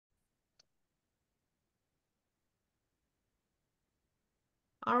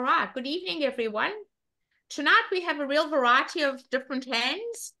All right, good evening, everyone. Tonight we have a real variety of different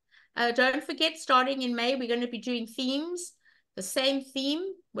hands. Don't forget, starting in May, we're going to be doing themes, the same theme,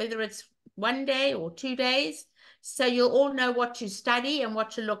 whether it's 1 day or 2 days. So you'll all know what to study and what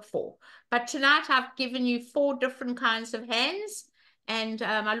to look for. But tonight I've given you 4 different kinds of hands, and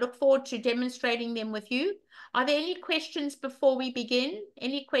I look forward to demonstrating them with you. Are there any questions before we begin?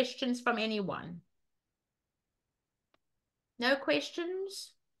 Any questions from anyone? No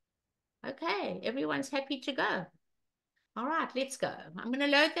questions? Okay, everyone's happy to go. All right, let's go. I'm going to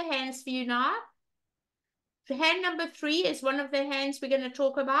load the hands for you now. The hand number 3 is one of the hands we're going to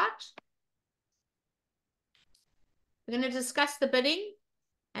talk about. We're going to discuss the bidding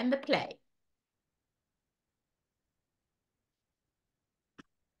and the play.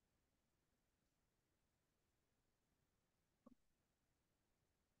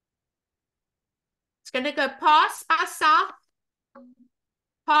 It's going to go pass by south,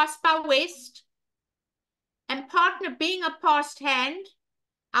 pass by west, and partner being a passed hand,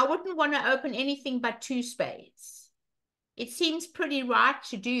 I wouldn't want to open anything but 2 spades. It seems pretty right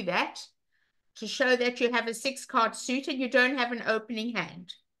to do that, to show that you have a 6-card suit and you don't have an opening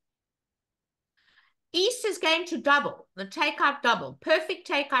hand. East is going to double, the takeout double, perfect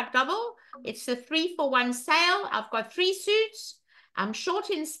takeout double. It's the 3-for-1 sale. I've got 3 suits. I'm short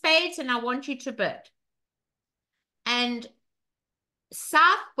in spades and I want you to bid. And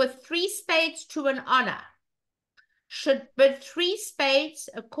South with 3 spades to an honor should bid 3 spades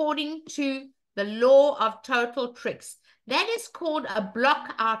according to the law of total tricks. That is called a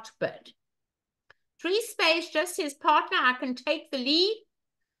block out bid. 3 spades just says, partner, I can take the lead.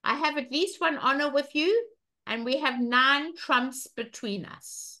 I have at least 1 honor with you, and we have 9 trumps between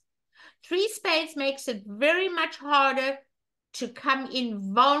us. 3 spades makes it very much harder to come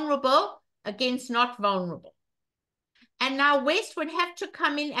in vulnerable against not vulnerable. And now West would have to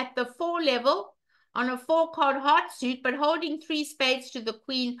come in at the 4 level on a 4-card heart suit, but holding 3 spades to the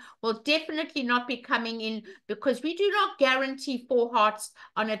queen will definitely not be coming in because we do not guarantee 4 hearts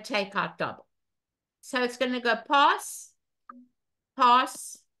on a takeout double. So it's going to go pass,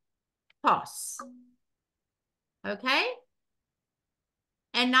 pass, pass. Okay?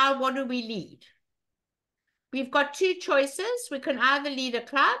 And now what do we lead? We've got 2 choices. We can either lead a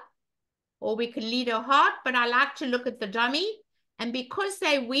club or we can lead a heart, but I like to look at the dummy. And because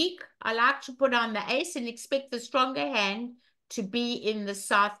they're weak, I like to put on the ace and expect the stronger hand to be in the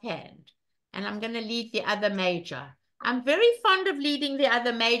south hand. And I'm going to lead the other major. I'm very fond of leading the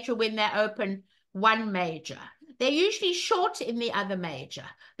other major when they open 1 major. They're usually short in the other major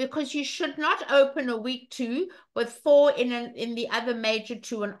because you should not open a weak 2 with 4 in the other major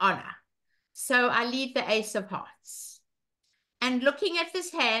to an honor. So I lead the ace of hearts. And looking at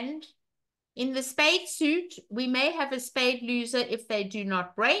this hand, in the spade suit, we may have a spade loser if they do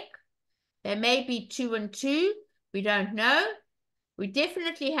not break. There may be 2 and 2. We don't know. We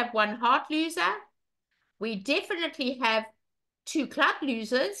definitely have 1 heart loser. We definitely have 2 club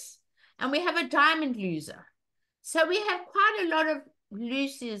losers. And we have a diamond loser. So we have quite a lot of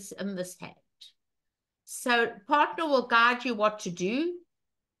losers in this hand. So partner will guide you what to do.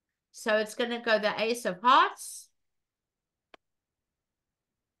 So it's going to go the ace of hearts.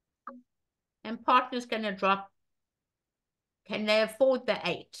 And partner's going to drop. Can they afford the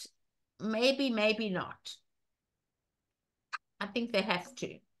 8? Maybe, maybe not. I think they have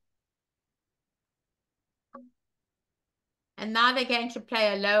to. And now they're going to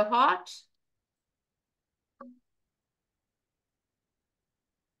play a low heart.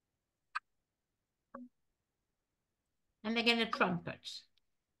 And they're going to trumpet.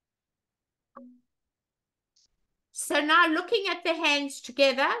 So now looking at the hands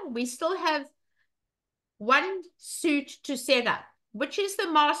together, we still have 1 suit to set up, which is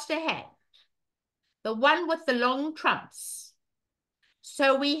the master hand, the one with the long trumps.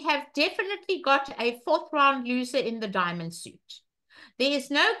 So we have definitely got a 4th round loser in the diamond suit. There is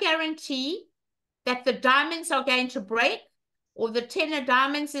no guarantee that the diamonds are going to break or the 10 of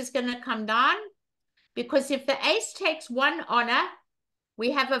diamonds is going to come down, because if the ace takes 1 honor,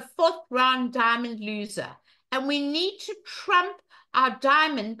 we have a 4th round diamond loser. And we need to trump our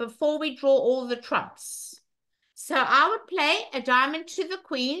diamond before we draw all the trumps. So I would play a diamond to the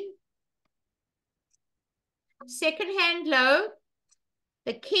queen. Second hand low.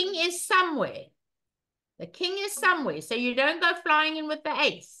 The king is somewhere. The king is somewhere. So you don't go flying in with the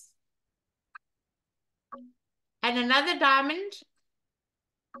ace. And another diamond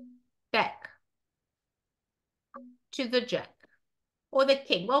back to the jack or the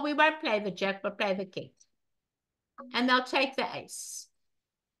king. Well, we won't play the jack, but play the king. And they'll take the ace.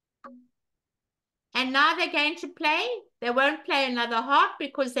 And now they're going to play. They won't play another heart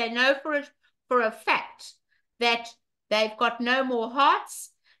because they know for a fact that they've got no more hearts.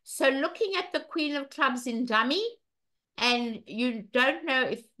 So looking at the Queen of Clubs in dummy, and you don't know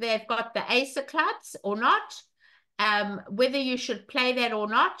if they've got the Ace of Clubs or not, whether you should play that or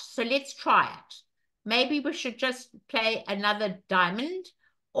not. So let's try it. Maybe we should just play another diamond,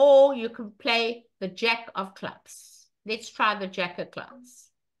 or you can play the Jack of Clubs. Let's try the Jack of Clubs.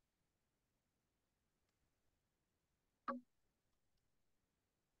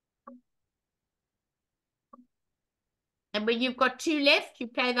 And when you've got two left, you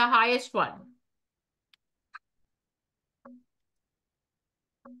play the highest one.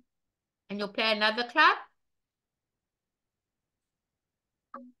 And you'll play another club.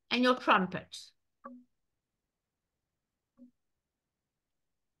 And your trumpet.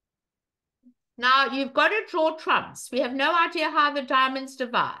 Now, you've got to draw trumps. We have no idea how the diamonds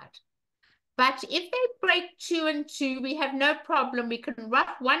divide. But if they break 2 and 2, we have no problem. We can ruff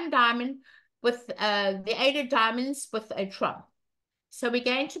one diamond with the 8 of diamonds with a trump. So we're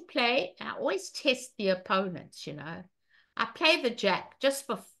going to play, and I always test the opponents, you know. I play the Jack just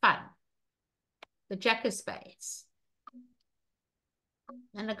for fun. The Jack of Spades.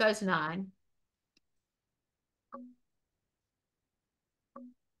 And it goes 9.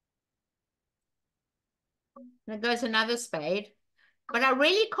 And it goes another spade. But I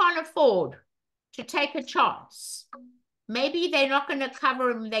really can't afford to take a chance. Maybe they're not going to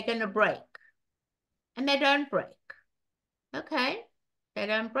cover them, they're going to break. And they don't break. Okay, they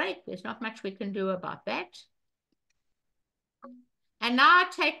don't break. There's not much we can do about that. And now I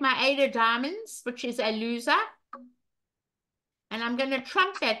take my 8 of diamonds, which is a loser. And I'm going to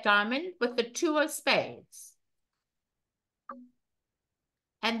trump that diamond with the 2 of spades.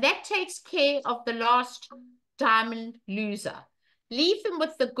 And that takes care of the last diamond loser. Leave them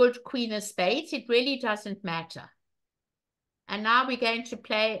with the good Queen of Spades. It really doesn't matter. And now we're going to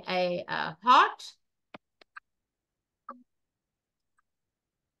play a heart.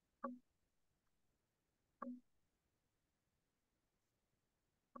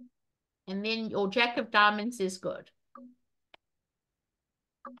 And then your Jack of Diamonds is good.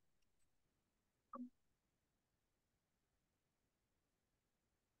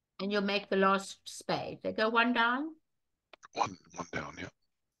 And you'll make the last spade. They go one down. One down, yeah.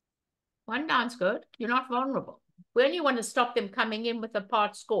 One down's good. You're not vulnerable. We only want to stop them coming in with a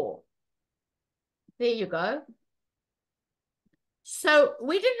part score. There you go. So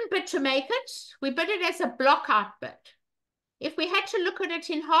we didn't bid to make it. We bid it as a block out bid. If we had to look at it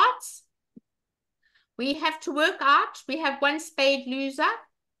in hearts, we have to work out. We have one spade loser.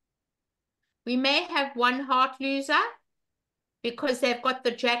 We may have one heart loser because they've got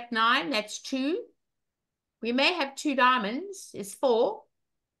the Jack 9. That's 2. We may have 2 diamonds. Is 4.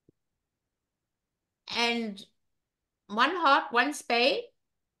 And one heart, one spade.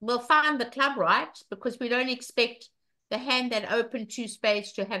 We'll find the club right because we don't expect the hand that opened 2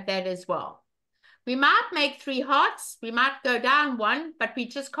 spades to have that as well. We might make 3 hearts. We might go down 1, but we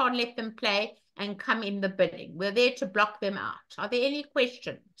just can't let them play and come in the bidding. We're there to block them out. Are there any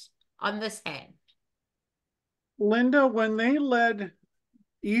questions on this hand? Linda, when they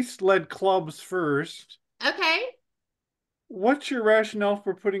East led clubs first. Okay. What's your rationale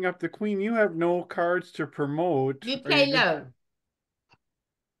for putting up the queen? You have no cards to promote. You play low.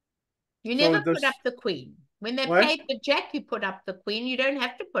 You never put up the queen. When they played the Jack, you put up the queen. You don't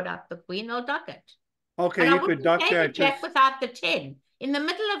have to put up the queen. They'll duck it. Okay, you could duck that. The Jack without the 10. In the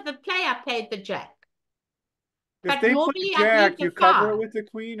middle of the play, I played the Jack. If they put Jack, you cover it with the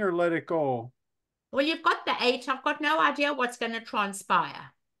queen or let it go? Well, you've got the 8. I've got no idea what's going to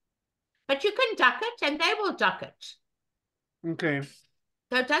transpire. But you can duck it, and they will duck it. Okay.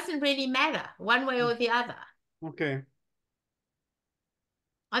 So it doesn't really matter, one way or the other. Okay.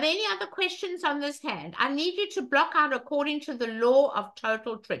 Are there any other questions on this hand? I need you to block out according to the law of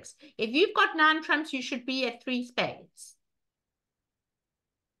total tricks. If you've got 9 trumps, you should be at 3 spades.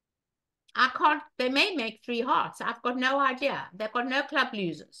 I can't, they may make 3 hearts. I've got no idea. They've got no club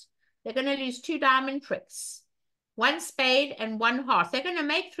losers. They're going to lose 2 diamond tricks, 1 spade and 1 heart. They're going to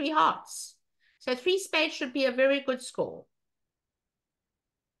make 3 hearts. So 3 spades should be a very good score.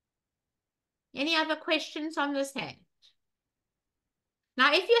 Any other questions on this hand?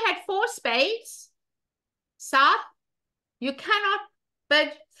 Now, if you had 4 spades, south, you cannot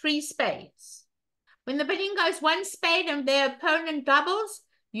bid 3 spades. When the bidding goes 1 spade and their opponent doubles,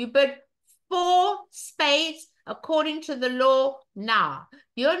 you bid 4 spades according to the law now.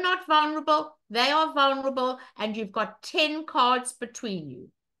 You're not vulnerable, they are vulnerable, and you've got 10 cards between you.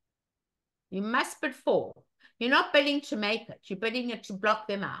 You must bid 4. You're not bidding to make it. You're bidding it to block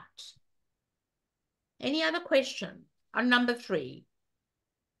them out. Any other question on number 3?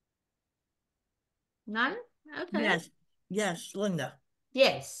 None? Okay. Yes, Linda.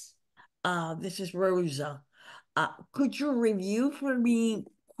 Yes. This is Rosa. Could you review for me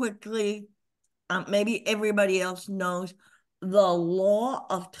quickly? Maybe everybody else knows the law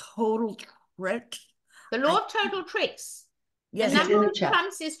of total tricks. The law of total tricks. Yes, the number of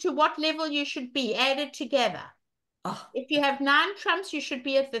trumps is to what level you should be added together. If you have 9 trumps, you should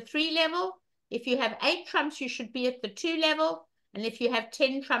be at the 3 level. If you have 8 trumps, you should be at the 2 level. And if you have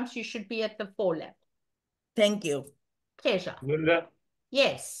 10 trumps, you should be at the 4 level. Thank you. Pleasure. Linda?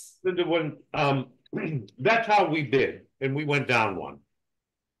 Yes. Linda, when, that's how we bid, and we went down one.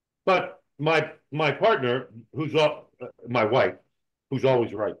 But my partner, who's my wife, who's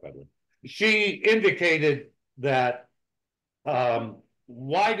always right, by the way, she indicated that,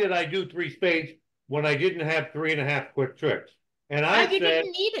 why did I do 3 spades when I didn't have 3.5 quick tricks? And I said, you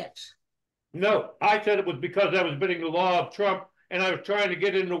didn't need it. No, I said it was because I was bidding the law of Trump and I was trying to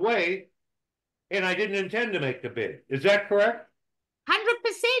get in the way and I didn't intend to make the bid. Is that correct?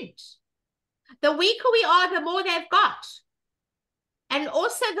 100%. The weaker we are, the more they've got. And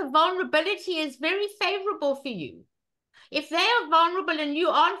also the vulnerability is very favorable for you. If they are vulnerable and you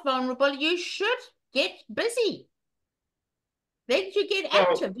aren't vulnerable, you should get busy. Then you get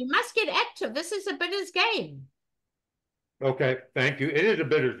active. You must get active. This is a bidder's game. Okay, thank you. It is a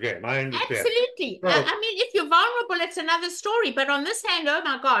bidder's game. I understand. Absolutely. So, I mean, if you're vulnerable, it's another story. But on this hand, oh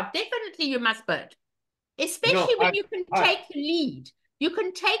my God, definitely you must bid. Especially when you can take the lead. You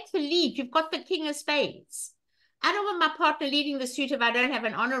can take the lead. You've got the king of spades. I don't want my partner leading the suit if I don't have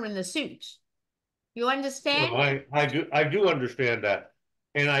an honor in the suit. You understand? No, I do understand that.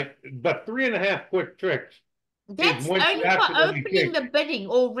 But 3.5 quick tricks. That's only for opening the bidding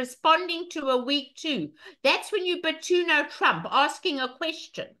or responding to a weak 2. That's when you bid 2 no trump, asking a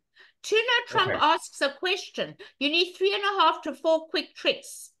question. 2 no trump asks a question. You need 3.5 to 4 quick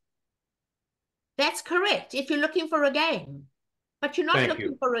tricks. That's correct if you're looking for a game. But you're not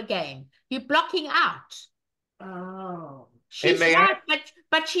looking for a game. You're blocking out. Oh. She's right,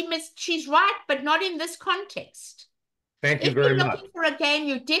 but she's right, but not in this context. Thank you very much. If you're looking for a game,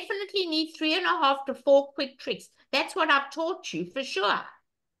 you definitely need 3.5 to 4 quick tricks. That's what I've taught you for sure.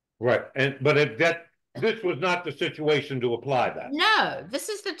 Right, this was not the situation to apply that. No, this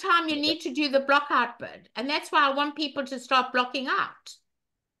is the time you need to do the block out bid, and that's why I want people to start blocking out.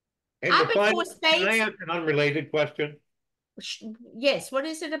 And can I ask an unrelated question? Yes, what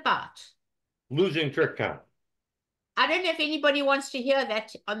is it about? Losing trick count. I don't know if anybody wants to hear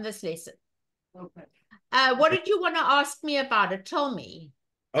that on this lesson. Okay. What did you want to ask me about it? Tell me.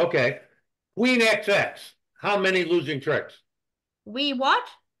 Okay. Queen XX. How many losing tricks? We what?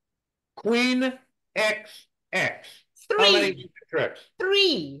 Queen XX. 3. How many losing tricks?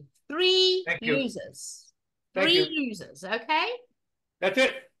 3. 3 losers. 3 losers, okay? That's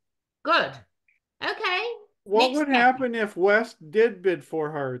it. Good. Okay. What would happen if West did bid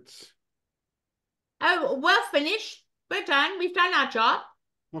 4 hearts? Oh, we're finished. We're done. We've done our job.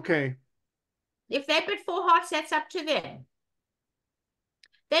 Okay. If they bid 4 hearts, that's up to them.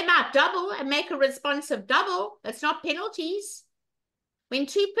 They might double and make a responsive double. That's not penalties. When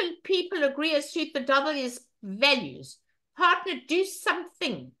 2 people agree a suit, the double is values. Partner, do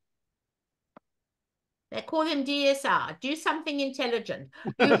something. They call them DSR. Do something intelligent.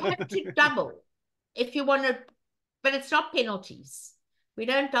 You have to double if you want to, but it's not penalties. We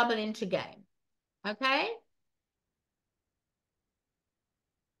don't double into game. Okay?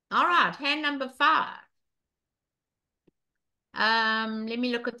 All right, hand number 5. Let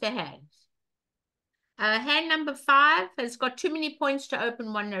me look at the hands. Hand number 5 has got too many points to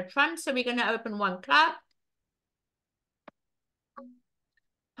open 1 no trump, so we're going to open 1 club.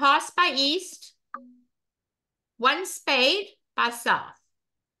 Pass by east. 1 spade by south.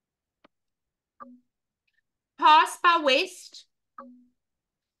 Pass by west.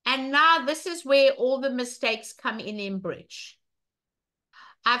 And now this is where all the mistakes come in bridge.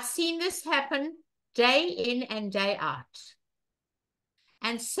 I've seen this happen day in and day out.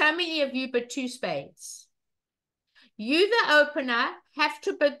 And so many of you bid 2 spades. You, the opener, have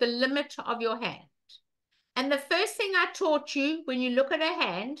to bid the limit of your hand. And the first thing I taught you when you look at a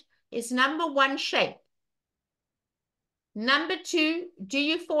hand is number 1, shape. Number 2, do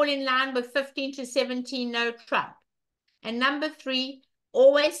you fall in line with 15 to 17 no trump? And number 3,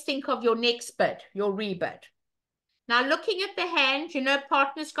 always think of your next bid, your rebid. Now, looking at the hand, you know,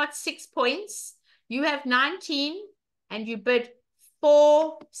 partner's got 6 points. You have 19, and you bid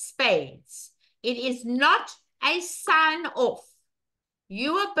 4 spades. It is not a sign off.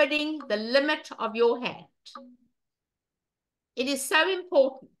 You are bidding the limit of your hand. It is so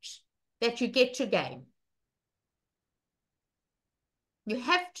important that you get to game. You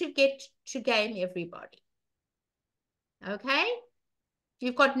have to get to game everybody. Okay?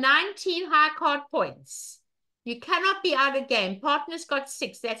 You've got 19 high card points. You cannot be out of game. Partner's got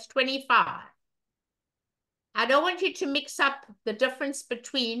 6. That's 25. I don't want you to mix up the difference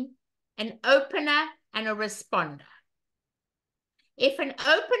between an opener and a responder. If an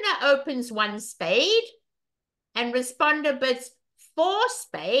opener opens 1 spade and responder bids 4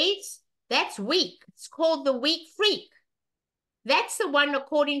 spades, that's weak. It's called the weak freak. That's the one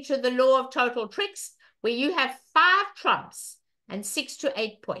according to the law of total tricks where you have 5 trumps and 6 to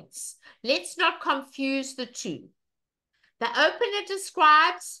 8 points. Let's not confuse the two. The opener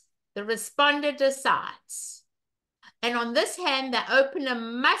describes, the responder decides. And on this hand, the opener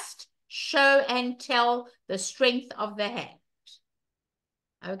must show and tell the strength of the hand.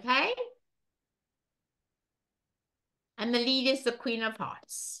 Okay? And the lead is the Queen of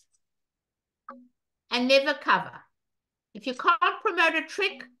Hearts. And never cover. If you can't promote a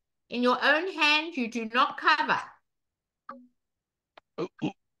trick in your own hand, you do not cover.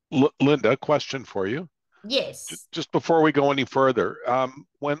 Linda, question for you. Yes. Just before we go any further,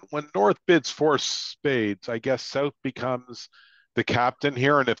 when North bids 4 spades, I guess South becomes the captain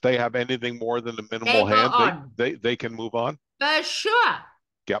here, and if they have anything more than a minimal hand, they can move on. For sure.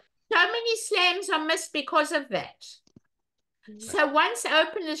 Yep. So many slams are missed because of that. So once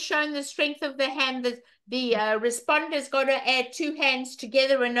open has shown the strength of the hand, the responder's got to add 2 hands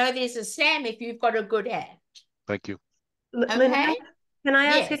together and know there's a slam if you've got a good hand. Thank you. Okay. Linda, can I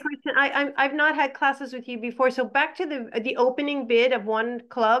ask Yes. a question? I've not had classes with you before. So back to the opening bid of 1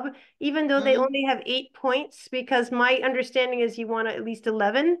 club, even though they only have 8 points, because my understanding is you want at least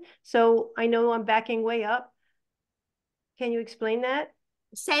 11. So I know I'm backing way up. Can you explain that?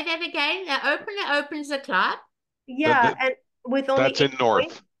 Say that again. The opener opens the club. Yeah, and with only that's in 8 North.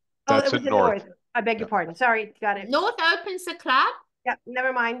 points. Oh, That's it was in North. I beg your pardon. Sorry, got it. North opens the club. Yeah,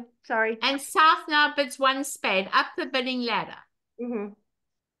 never mind. Sorry. And South now bids 1 spade up the bidding ladder. Mm-hmm.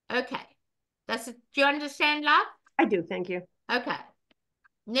 Okay. Do you understand, love? I do, thank you. Okay.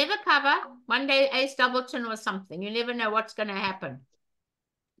 Never cover. One day ace doubleton or something. You never know what's going to happen.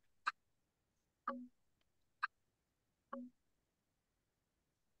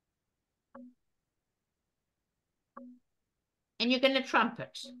 And you're going to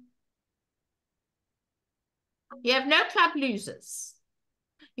trumpet. You have no club losers.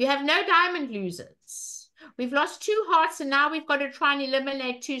 You have no diamond losers. We've lost 2 hearts and now we've got to try and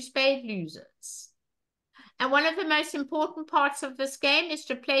eliminate 2 spade losers. And one of the most important parts of this game is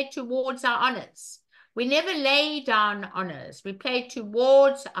to play towards our honors. We never lay down honors. We play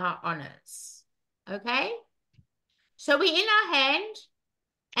towards our honors. Okay? So we're in our hand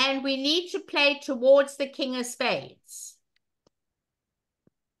and we need to play towards the king of spades.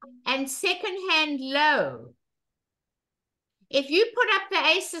 And second hand low. If you put up the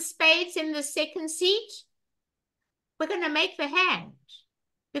ace of spades in the second seat, we're going to make the hand.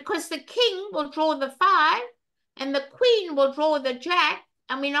 Because the king will draw the 5 and the queen will draw the jack,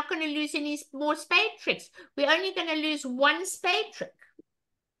 and we're not going to lose any more spade tricks. We're only going to lose 1 spade trick.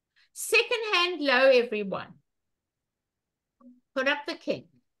 Second hand low, everyone. Put up the king.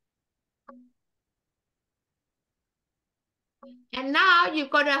 And now you've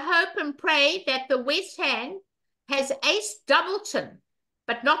got to hope and pray that the west hand has ace doubleton,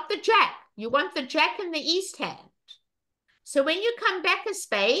 but not the jack. You want the jack in the east hand. So when you come back a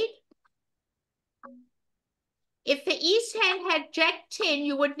spade, if the east hand had jack 10,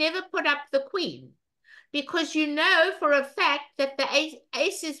 you would never put up the queen because you know for a fact that the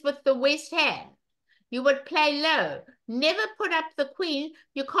ace is with the west hand. You would play low. Never put up the queen.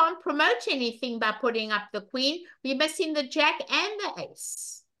 You can't promote anything by putting up the queen. We're missing the jack and the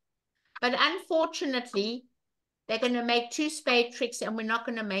ace. But unfortunately, they're going to make 2 spade tricks and we're not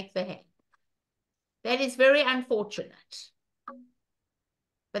going to make the hand. That is very unfortunate.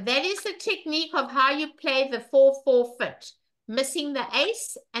 But that is the technique of how you play the 4-4 fit, missing the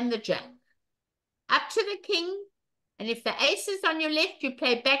ace and the jack. Up to the king, and if the ace is on your left, you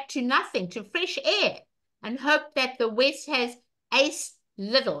play back to nothing, to fresh air, and hope that the west has ace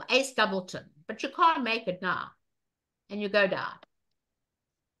little, ace doubleton. But you can't make it now, and you go down.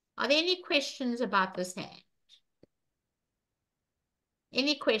 Are there any questions about this hand?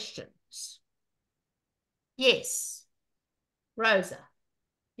 Any questions? Yes. Rosa.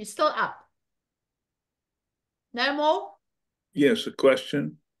 You're still up. No more? Yes, a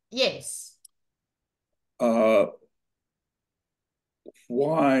question. Yes.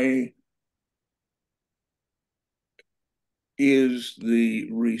 Why is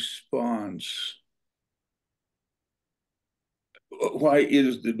the response, why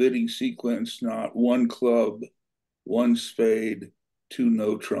is the bidding sequence not 1 club, 1 spade, two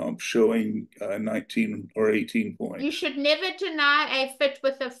no trump showing 19 or 18 points. You should never deny a fit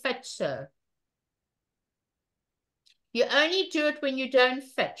with a fit, sir. You only do it when you don't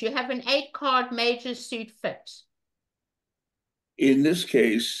fit. You have an 8-card major suit fit. In this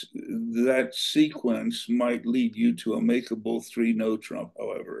case, that sequence might lead you to a makeable 3 no trump,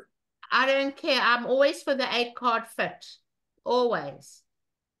 however. I don't care. I'm always for the 8-card fit. Always.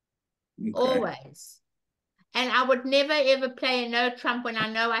 Okay. Always. And I would never ever play a no trump when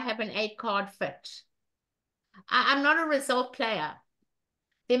I know I have an 8-card fit. I'm not a result player.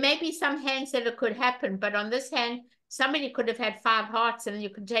 There may be some hands that it could happen, but on this hand, somebody could have had 5 hearts and you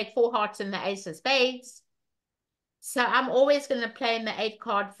could take 4 hearts in the ace of spades. So I'm always going to play in the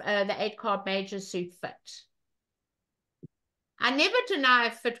 8-card major suit fit. I never deny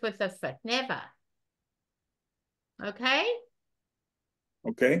a fit with a fit, never. Okay?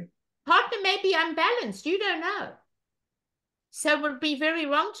 Okay. Partner may be unbalanced, you don't know. So it would be very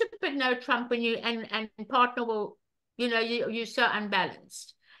wrong to put no trump when you, and partner will, you know, you're so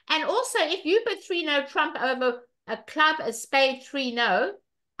unbalanced. And also, if you put 3 no trump over a club, a spade, 3 no,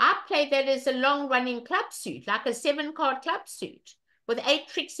 I play that as a long-running club suit, like a 7-card club suit, with 8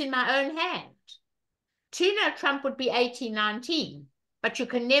 tricks in my own hand. 2 no trump would be 18, 19, but you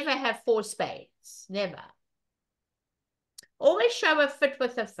can never have 4 spades, never. Always show a fit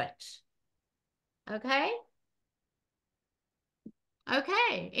with a fit. Okay?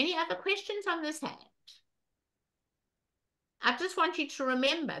 Okay, any other questions on this hand? I just want you to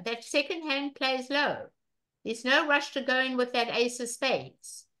remember that second hand plays low. There's no rush to go in with that ace of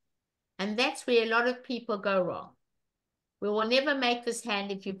spades. And that's where a lot of people go wrong. We will never make this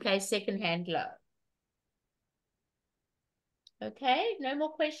hand if you play second hand low. Okay, no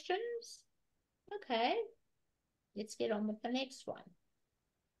more questions? Okay, let's get on with the next one.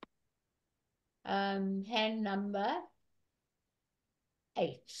 Hand number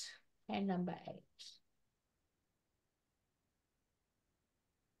 8. Hand number 8.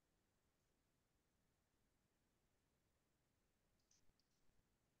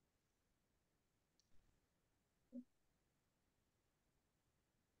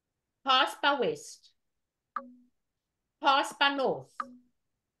 Pass by west. Pass by north.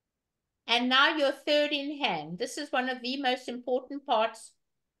 And now your third in hand. This is one of the most important parts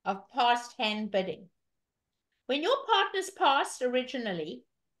of past hand bidding. When your partner's passed originally,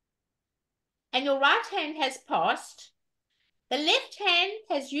 and your right hand has passed, the left hand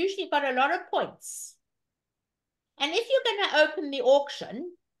has usually got a lot of points. And if you're going to open the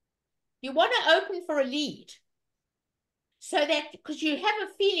auction, you want to open for a lead. So that, because you have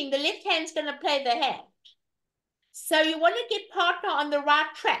a feeling the left hand's going to play the hand. So you want to get partner on the right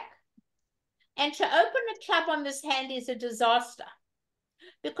track. And to open a club on this hand is a disaster.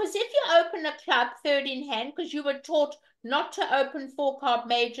 Because if you open a club third in hand, because you were taught not to open 4-card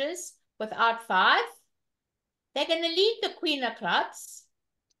majors without 5, they're going to lead the queen of clubs.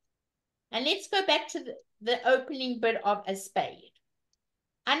 And let's go back to the opening bid of a spade.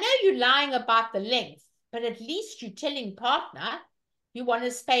 I know you're lying about the length, but at least you're telling partner you want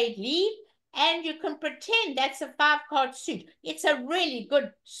a spade lead, and you can pretend that's a 5-card suit. It's a really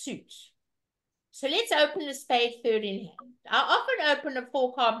good suit. So let's open a spade third in hand. I often open a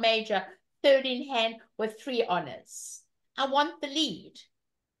 4-card major third in hand with 3 honors. I want the lead.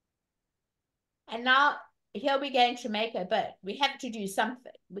 And now here we're going to make a bid. We have to do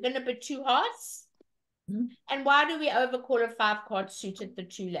something. We're going to bid 2 hearts. And why do we overcall a 5-card suit at the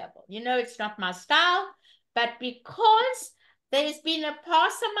 2 level? You know, it's not my style, but because there's been a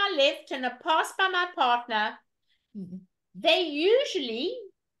pass on my left and a pass by my partner, they usually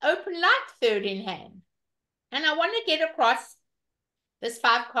open like third in hand. And I want to get across this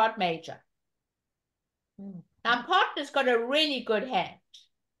 5-card major. Now, partner's got a really good hand.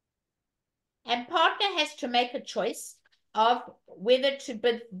 And partner has to make a choice of whether to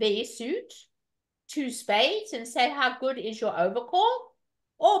bid their suit, 2 spades, and say, how good is your overcall?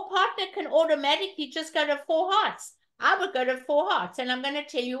 Or partner can automatically just go to 4 hearts. I would go to 4 hearts, and I'm going to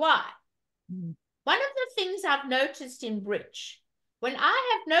tell you why. One of the things I've noticed in bridge, when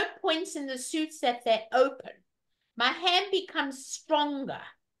I have no points in the suits that they open, my hand becomes stronger.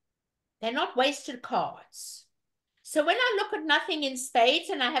 They're not wasted cards. So when I look at nothing in spades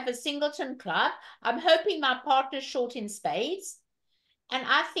and I have a singleton club, I'm hoping my partner's short in spades, and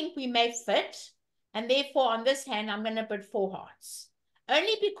I think we may fit. And therefore, on this hand, I'm going to bid 4 hearts.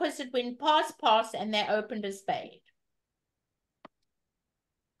 Only because it went pass, and they opened a spade.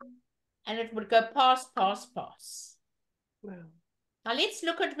 And it would go pass. Wow. Now let's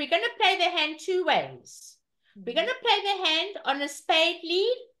look at, we're going to play the hand 2 ways. We're going to play the hand on a spade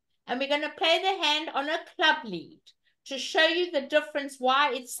lead, and we're going to play the hand on a club lead. to show you the difference,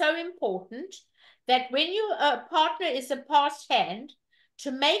 why it's so important that when your partner is a passed hand,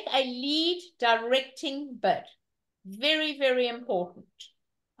 to make a lead directing bid. Very, very important.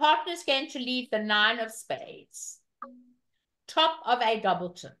 Partner's going to lead the 9 of spades. Top of a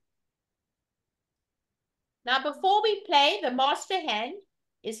doubleton. Now, before we play, the master hand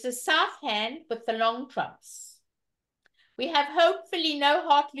is the south hand with the long trumps. We have hopefully no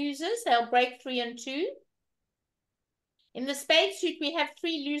heart losers. They'll break 3 and 2. In the spade suit, we have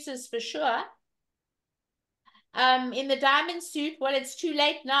 3 losers for sure. In the diamond suit, well, it's too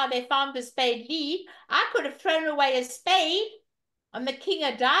late now. They found the spade lead. I could have thrown away a spade on the king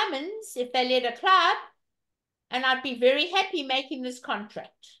of diamonds if they led a club, and I'd be very happy making this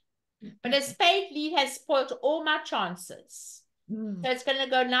contract. But a spade lead has spoiled all my chances. So it's going to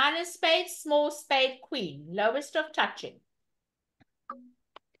go 9 of spades, small spade, queen, lowest of touching.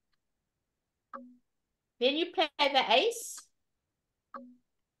 Then you play the ace.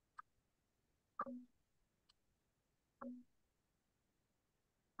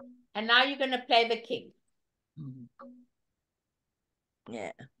 And now you're going to play the king.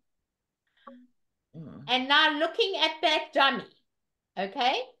 Yeah. And now looking at that dummy,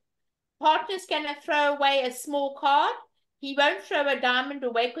 okay? Partner's going to throw away a small card. He won't throw a diamond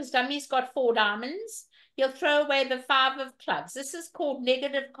away because dummy's got 4 diamonds. He'll throw away the 5 of clubs. This is called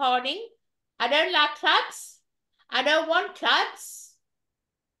negative carding. I don't like clubs. I don't want clubs.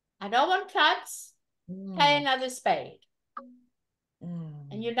 I don't want clubs. Play another spade.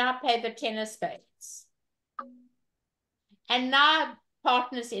 And you now play the 10 of spades. And now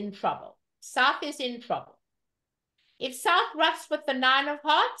partner's in trouble. South is in trouble. If South ruffs with the 9 of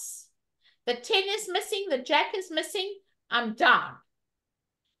hearts, the 10 is missing, the jack is missing, I'm down.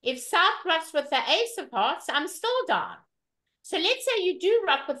 If South ruffs with the ace of hearts, I'm still down. So let's say you do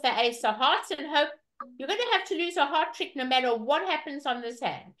ruff with the ace of hearts and hope you're going to have to lose a heart trick no matter what happens on this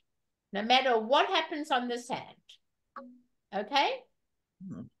hand. No matter what happens on this hand. Okay?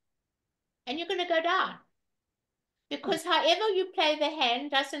 And you're going to go down. Because however you play the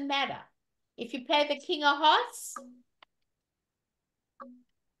hand doesn't matter. If you play the king of hearts,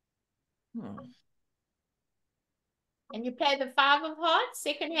 and you play the 5 of hearts,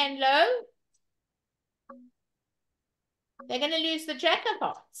 second hand low, they're going to lose the jack of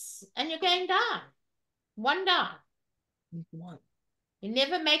hearts. And you're going down. 1 down. You're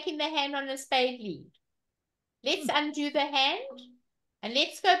never making the hand on a spade lead. Let's undo the hand. And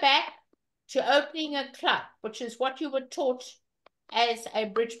let's go back to opening a club, which is what you were taught as a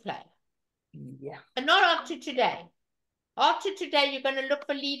bridge player. Yeah. But not after today. After today, you're going to look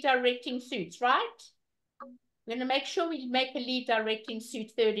for lead directing suits, right? We're going to make sure we make a lead directing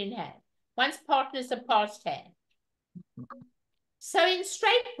suit third in hand. Once partners are passed hand. So in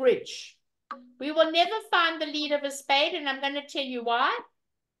straight bridge, we will never find the lead of a spade, and I'm going to tell you why.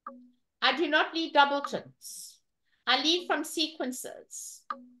 I do not lead doubletons. I lead from sequences.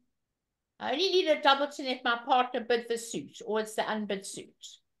 I only lead a doubleton if my partner bid the suit or it's the unbid suit.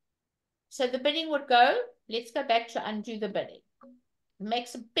 So the bidding would go, let's go back to undo the bidding. It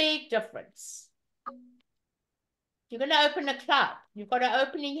makes a big difference. You're going to open a club. You've got an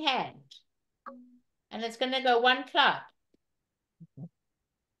opening hand. And it's going to go 1 club.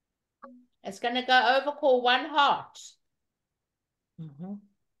 It's going to go overcall 1 heart.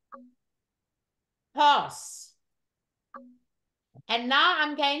 Pass. And now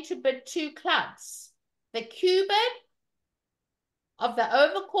I'm going to bid 2 clubs. The Q bid of the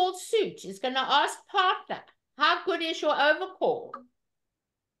overcalled suit is going to ask partner, how good is your overcall?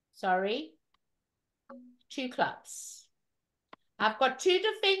 Sorry. 2 clubs. I've got 2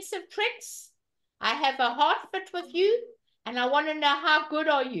 defensive tricks. I have a heart fit with you, and I want to know how good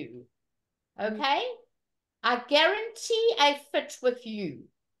are you. Okay? I guarantee a fit with you.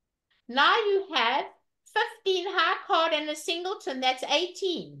 Now you have 15 high card and a singleton. That's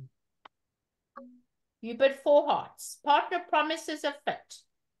 18. You bid 4 hearts. Partner promises a fit.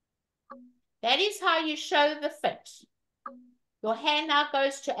 That is how you show the fit. Your hand now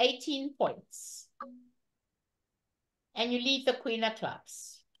goes to 18 points. And you leave the queen of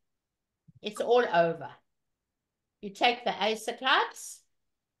clubs. It's all over. You take the ace of clubs.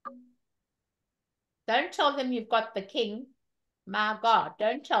 Don't tell them you've got the king. My God,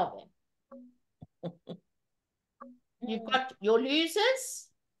 don't tell them. You've got your losers.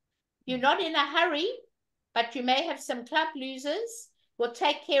 You're not in a hurry, but you may have some club losers. We'll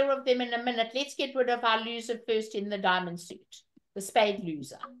take care of them in a minute. Let's get rid of our loser first in the diamond suit, the spade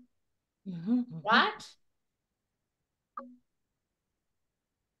loser. Right?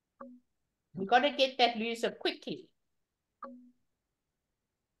 We've got to get that loser quickly.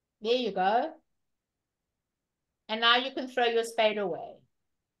 There you go. And now you can throw your spade away.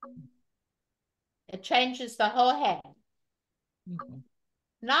 It changes the whole hand.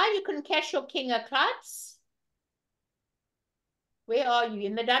 Now you can cash your king of clubs. Where are you?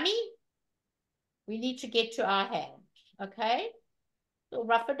 In the dummy? We need to get to our hand. Okay? We'll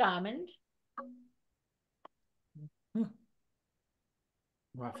rough a diamond.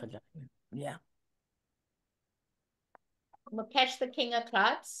 Rough a diamond. Yeah. We'll catch the king of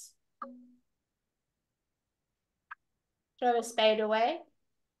clubs. Throw a spade away.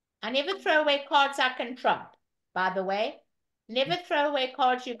 I never throw away cards I can trump, by the way. Never throw away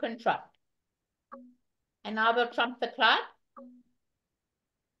cards you can trump. And I will trump the club.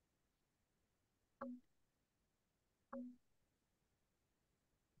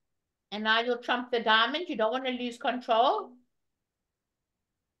 And now you'll trump the diamond. You don't want to lose control.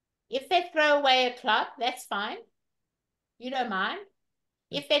 If they throw away a club, that's fine. You don't mind.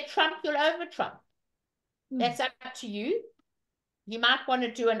 If they trump, you'll over trump. That's up to you. You might want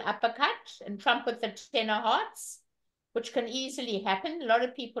to do an uppercut and trump with the 10 of hearts, which can easily happen. A lot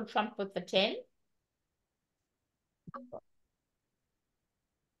of people trump with the 10.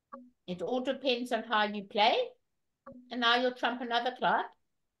 It all depends on how you play. And now you'll trump another club.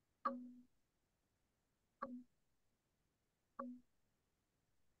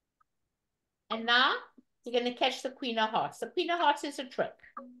 And now you're going to catch the queen of hearts. The queen of hearts is a trick.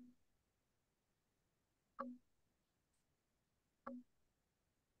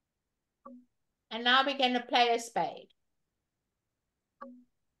 And now we're going to play a spade.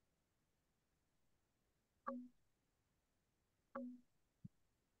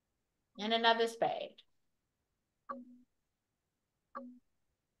 And another spade.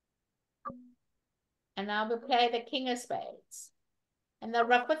 And now we'll play the king of spades. And they'll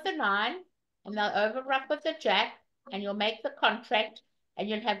ruff with the 9, and they'll over ruff with the jack, and you'll make the contract, and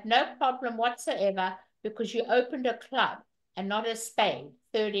you'll have no problem whatsoever because you opened a club and not a spade,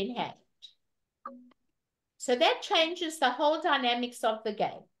 third in hand. So that changes the whole dynamics of the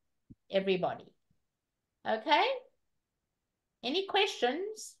game, everybody. Okay? Any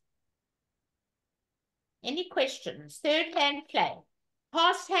questions? Any questions? Third hand play.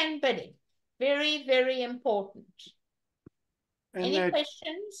 Past hand bidding. Very, very important. And any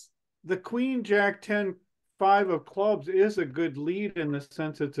questions? The Queen Jack 10 5 of clubs is a good lead in the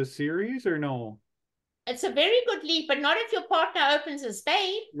sense it's a series, or no? It's a very good lead, but not if your partner opens a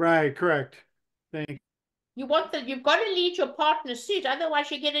spade. Right, correct. Thank you. You've got to lead your partner's suit, otherwise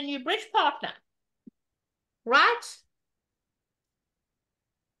you get a new bridge partner. Right?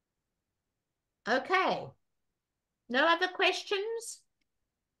 Okay. No other questions?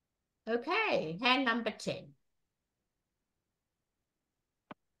 Okay, hand number 10.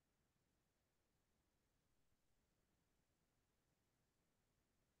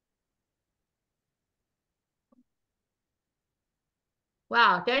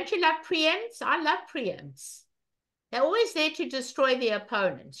 Wow, don't you love preempts? I love preempts. They're always there to destroy the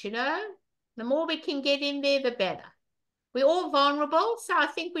opponents, you know? The more we can get in there, the better. We're all vulnerable, so I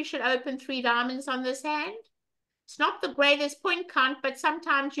think we should open 3 diamonds on this hand. It's not the greatest point count, but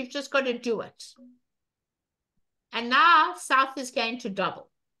sometimes you've just got to do it. And now South is going to double.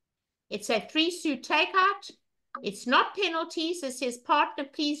 It's a 3-suit takeout. It's not penalties. It says, partner,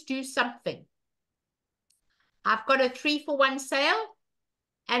 please do something. I've got a 3-for-1 sale,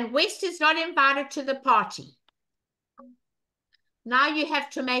 and West is not invited to the party. Now you have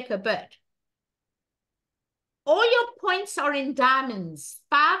to make a bid. All your points are in diamonds.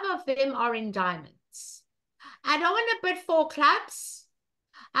 5 of them are in diamonds. I don't want to bid 4 clubs.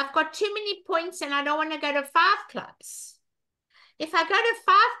 I've got too many points and I don't want to go to 5 clubs. If I go to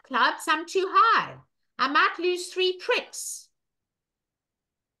 5 clubs, I'm too high. I might lose 3 tricks.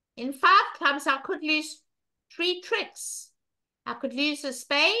 In 5 clubs, I could lose 3 tricks. I could lose a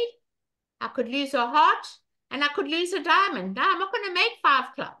spade, I could lose a heart, and I could lose a diamond. Now, I'm not going to make 5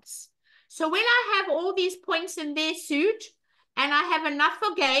 clubs. So when I have all these points in their suit, and I have enough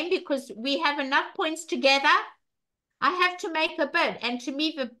for game because we have enough points together, I have to make a bid. And to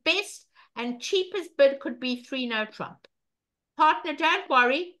me, the best and cheapest bid could be 3 no trump. Partner, don't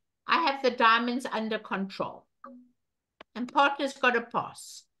worry. I have the diamonds under control. And partner's got to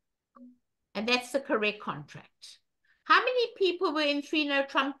pass. And that's the correct contract. How many people were in 3 no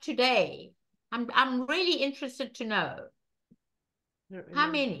trump today? I'm really interested to know. How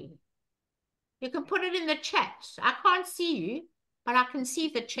many? You can put it in the chat. I can't see you, but I can see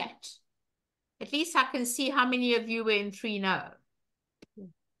the chat. At least I can see how many of you were in 3 no.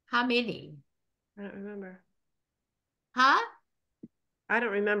 How many? I don't remember. Huh? I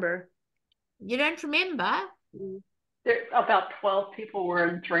don't remember. You don't remember? There, about 12 people were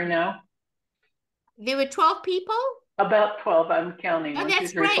in 3 no. There were 12 people? About 12, I'm counting. Oh, 1, 2,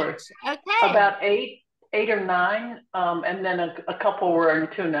 that's 3, great. 4. Okay. About eight or nine, and then a couple were in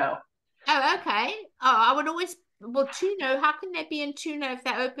Tuno. Oh, okay. Oh, I would always, well, Tuno, how can they be in Tuno if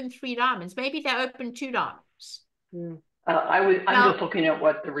they open 3 diamonds? Maybe they open 2 diamonds. I'm just looking at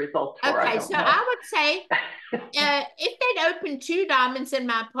what the results were. Okay, I don't so know. I would say if they'd opened 2 diamonds and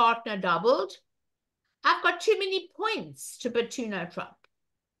my partner doubled, I've got too many points to bid 2 no trump.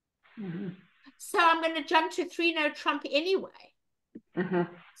 So I'm going to jump to 3 no trump anyway.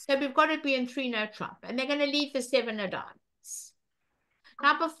 So we've got to be in 3 no trump, and they're going to leave the 7 no diamonds.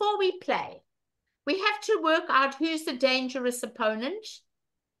 Now, before we play, we have to work out who's the dangerous opponent.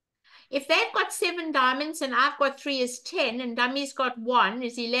 If they've got 7 diamonds and I've got 3 is 10 and Dummy's got 1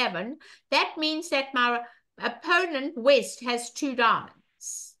 is 11, that means that my opponent West has 2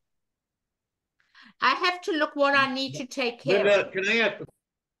 diamonds. I have to look what I need to take care of. Can I ask?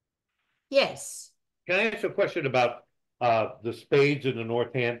 Yes. Can I ask a question about the spades in the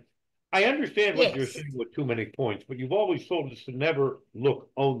north hand? I understand what you're saying with too many points, but you've always told us to never look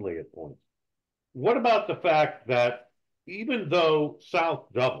only at points. What about the fact that even though South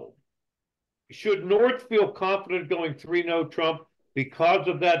doubled, should North feel confident going 3 no trump because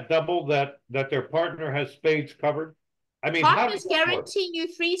of that double that their partner has spades covered? I mean, partners guarantee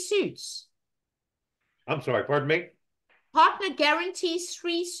you 3 suits. I'm sorry, pardon me? Partner guarantees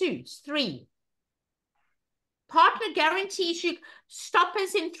 3 suits, 3. Partner guarantees you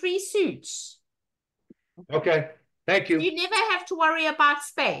stoppers in 3 suits. Okay, thank you. You never have to worry about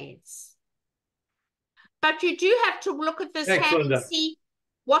spades. But you do have to look at this hand and see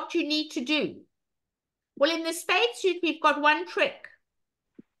what you need to do. Well, in the spade suit, we've got 1 trick.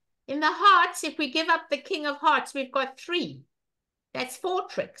 In the hearts, if we give up the king of hearts, we've got 3. That's 4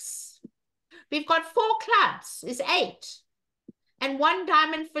 tricks. We've got 4 clubs, is 8. And 1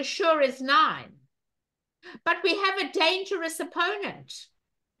 diamond for sure is 9. But we have a dangerous opponent.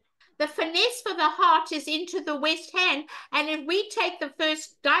 The finesse for the heart is into the west hand. And if we take the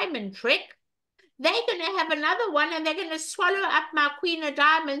first diamond trick, they're going to have another one and they're going to swallow up my queen of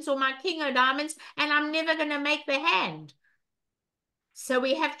diamonds or my king of diamonds, and I'm never going to make the hand. So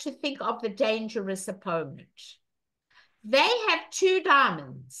we have to think of the dangerous opponent. They have 2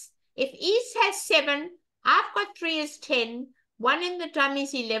 diamonds. If East has 7, I've got 3 is 10, 1 in the dummy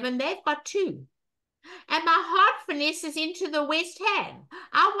is 11, they've got 2. And my heart finesse is into the west hand.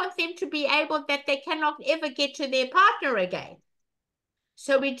 I want them to be able that they cannot ever get to their partner again.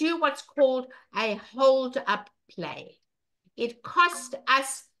 So we do what's called a hold-up play. It costs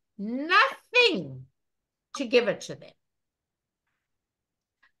us nothing to give it to them.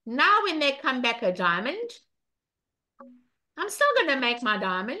 Now when they come back a diamond, I'm still going to make my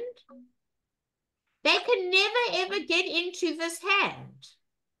diamond. They can never ever get into this hand.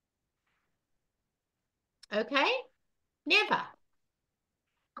 Okay? Never.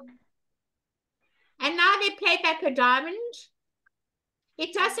 And now they play back a diamond.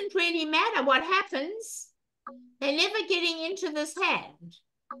 It doesn't really matter what happens. They're never getting into this hand.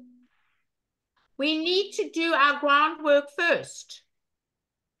 We need to do our groundwork first.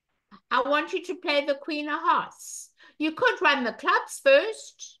 I want you to play the queen of hearts. You could run the clubs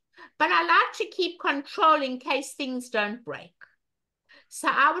first, but I like to keep control in case things don't break. So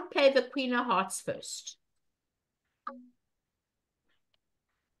I would play the queen of hearts first.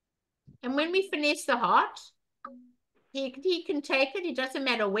 And when we finesse the heart, he can take it. It doesn't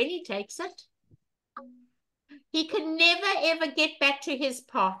matter when he takes it. He can never, ever get back to his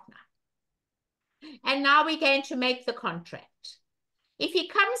partner. And now we're going to make the contract. If he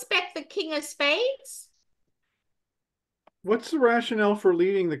comes back the king of spades. What's the rationale for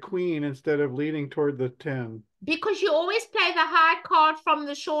leading the queen instead of leading toward the 10? Because you always play the high card from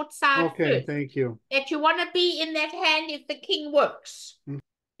the short side first. Thank you. That you want to be in that hand if the king works.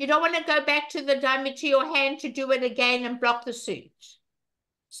 You don't want to go back to the dummy to your hand to do it again and block the suit.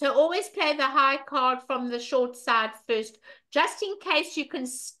 So always play the high card from the short side first, just in case you can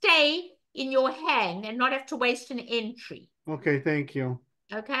stay in your hand and not have to waste an entry. Okay, thank you.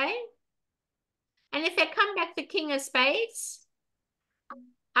 Okay? And if they come back the king of spades,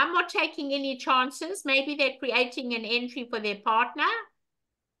 I'm not taking any chances. Maybe they're creating an entry for their partner.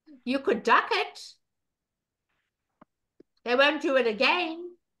 You could duck it. They won't do it again.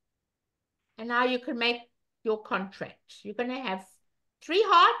 And now you can make your contract. You're going to have 3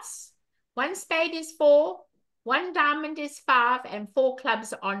 hearts, 1 spade is 4, 1 diamond is 5, and 4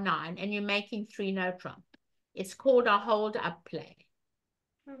 clubs are 9. And you're making 3 no trump. It's called a hold-up play.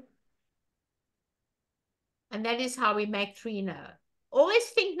 And that is how we make 3 no. Always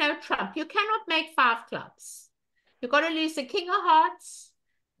think no trump. You cannot make 5 clubs. You've got to lose the king of hearts,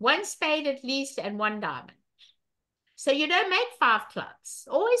 one spade at least, and one diamond. So you don't make 5 clubs.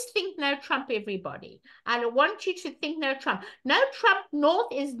 Always think no trump, everybody. I don't want you to think no trump. No trump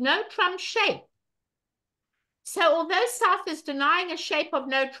north is no trump shape. So although south is denying a shape of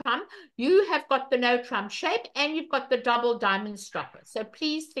no trump, you have got the no trump shape and you've got the double diamond stropper. So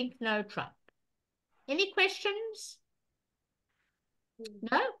please think no trump. Any questions?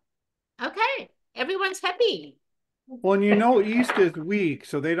 No? Okay. Everyone's happy. Well, you know, East is weak,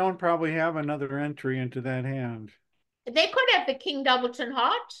 so they don't probably have another entry into that hand. They could have the King Doubleton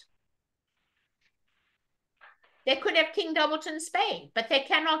heart. They could have King Doubleton spade, but they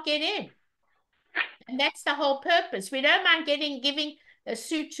cannot get in. And that's the whole purpose. We don't mind giving a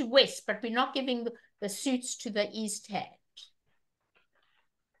suit to West, but we're not giving the suits to the East hand.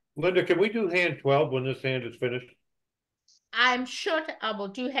 Linda, can we do hand 12 when this hand is finished? I'm sure I will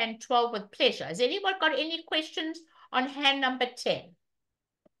do hand 12 with pleasure. Has anyone got any questions on hand number 10?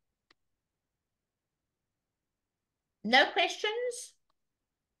 No questions?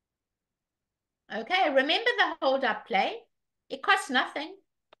 Okay, remember the hold-up play. It costs nothing.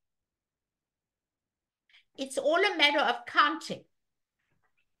 It's all a matter of counting.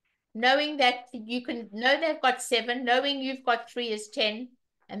 Knowing that you can know they've got 7, knowing you've got 3 is 10,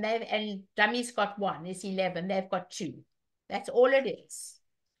 and dummy's got 1 is 11. They've got 2. That's all it is.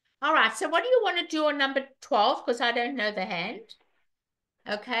 All right, so what do you want to do on number 12? Because I don't know the hand.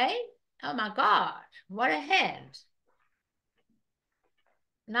 Okay. Oh my God, what a hand.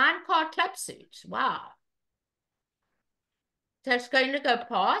 9-card club suit. Wow. So it's going to go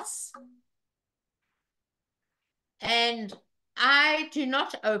pass. And I do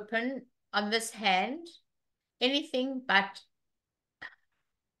not open on this hand anything but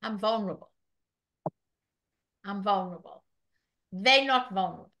I'm vulnerable. I'm vulnerable. They're not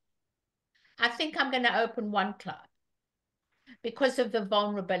vulnerable. I think I'm going to open 1 club because of the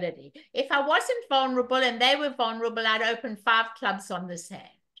vulnerability. If I wasn't vulnerable and they were vulnerable, I'd open 5 clubs on this hand.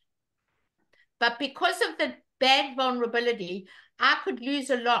 But because of the bad vulnerability, I could lose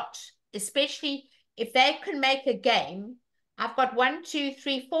a lot, especially if they can make a game. I've got 1, 2,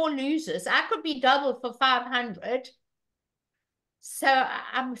 3, 4 losers. I could be doubled for 500. So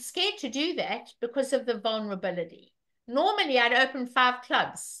I'm scared to do that because of the vulnerability. Normally, I'd open 5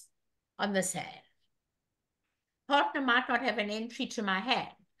 clubs on this hand. Partner might not have an entry to my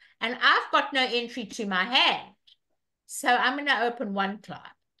hand. And I've got no entry to my hand. So I'm going to open 1 club.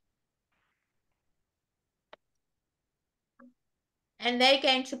 And they're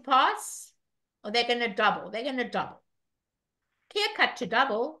going to pass, or they're going to double. They're going to double. Clear cut to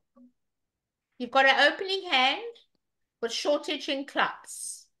double. You've got an opening hand with shortage in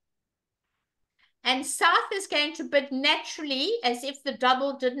clubs. And South is going to bid naturally as if the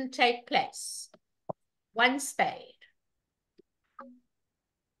double didn't take place. 1 spade.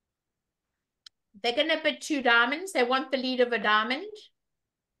 They're going to bid 2 diamonds. They want the lead of a diamond,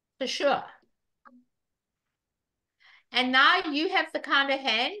 for sure. And now you have the counter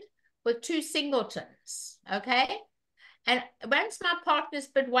hand with 2 singletons, okay? And once my partners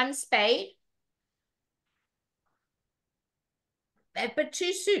bid 1 spade, they bid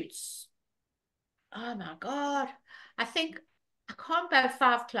 2 suits. Oh my God. I think I can't go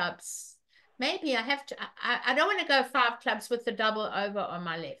 5 clubs. Maybe I have to. I don't want to go 5 clubs with the double over on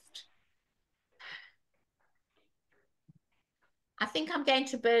my left. I think I'm going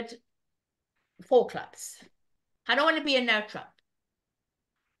to bid 4 clubs. I don't want to be a no trump.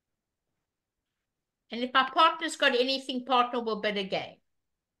 And if my partner's got anything, partner will bid again.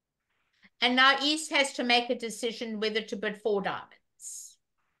 And now East has to make a decision whether to bid 4 diamonds.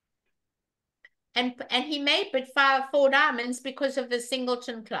 And he may bid 4 diamonds because of the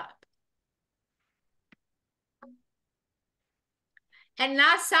singleton club. And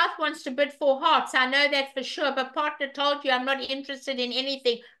now South wants to bid 4 hearts. I know that for sure, but partner told you I'm not interested in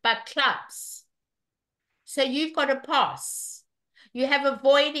anything but clubs. So you've got to pass. You have a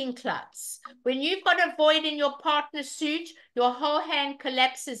void in clubs. When you've got a void in your partner suit, your whole hand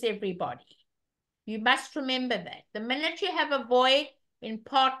collapses, everybody. You must remember that. The minute you have a void in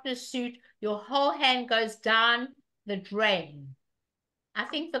partner suit, your whole hand goes down the drain. I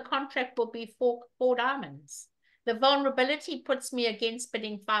think the contract will be 4 diamonds. The vulnerability puts me against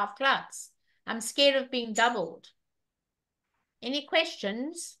bidding 5 clubs. I'm scared of being doubled. Any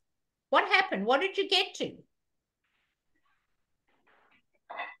questions? What happened? What did you get to?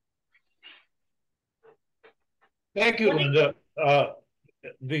 Thank you, Linda.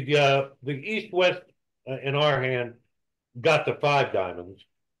 The East-West in our hand got the 5 diamonds.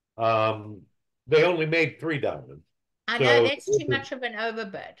 They only made 3 diamonds. I know that's too much of an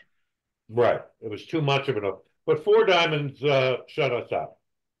overbid. Right. It was too much of an over. But 4 diamonds shut us out.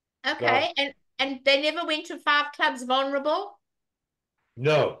 Okay, and they never went to 5 clubs vulnerable?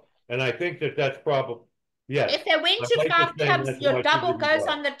 No, and I think that's probably, yes. If they went to 5 clubs, your double goes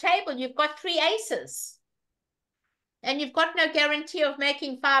on the table. You've got 3 aces. And you've got no guarantee of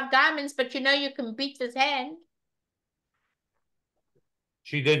making 5 diamonds, but you know you can beat this hand.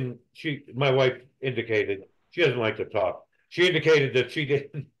 My wife indicated, she doesn't like to talk. She indicated that she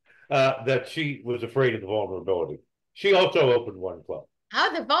didn't, that she was afraid of the vulnerability. She also opened 1 club.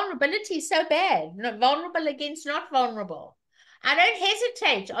 Oh, the vulnerability is so bad. Not vulnerable against not vulnerable. I don't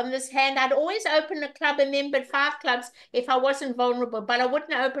hesitate on this hand. I'd always open a club and then but 5 clubs if I wasn't vulnerable, but I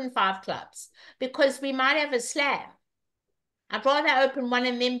wouldn't open 5 clubs because we might have a slam. I'd rather open 1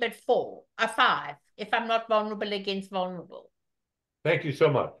 and then but 5 if I'm not vulnerable against vulnerable. Thank you so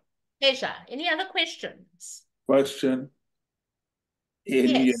much. Pleasure. Any other questions? Question.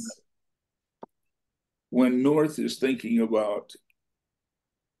 Yes. When North is thinking about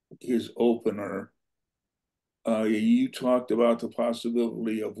his opener, you talked about the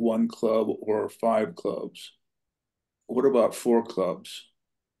possibility of 1 club or 5 clubs. What about 4 clubs?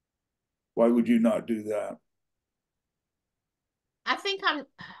 Why would you not do that? I think I'm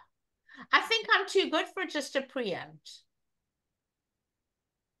too good for just a preempt.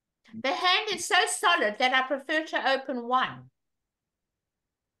 The hand is so solid that I prefer to open 1.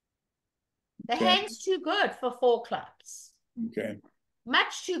 The hand's too good for 4 clubs. Okay.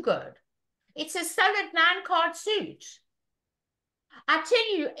 Much too good. It's a solid 9-card suit. I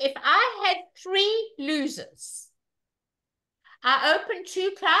tell you, if I had 3 losers, I open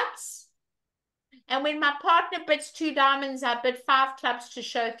 2 clubs, and when my partner bids 2 diamonds, I bid 5 clubs to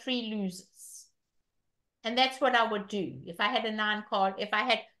show 3 losers. And that's what I would do if I had a 9-card, if I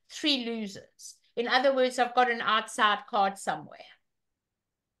had 3 losers. In other words, I've got an outside card somewhere.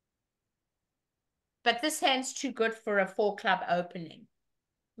 But this hand's too good for a 4-club opening.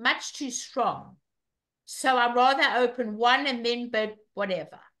 Much too strong. So I'd rather open 1 and then bid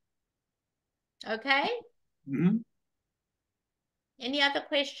whatever. Okay? Mm-hmm. Any other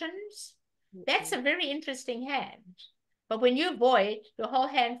questions? That's a very interesting hand. But when you void, your whole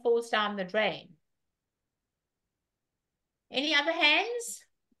hand falls down the drain. Any other hands?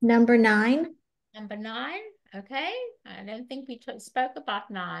 Number 9. Number 9. Okay. I don't think we spoke about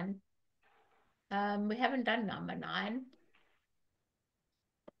 9. We haven't done number 9.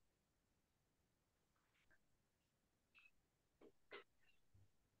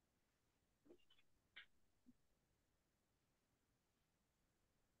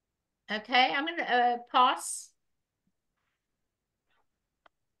 Okay, I'm going to pass.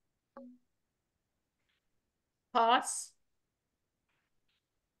 Pass.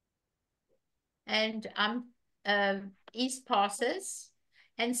 And east passes.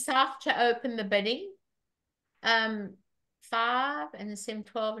 And south to open the bidding. 5 and 7,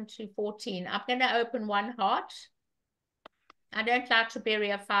 12 and 2, 14. I'm going to open 1 heart. I don't like to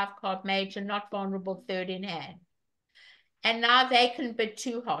bury a 5-card major, not vulnerable 3rd in hand. And now they can bid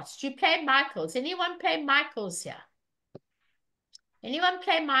 2 hearts. Do you play Michaels? Anyone play Michaels here? Anyone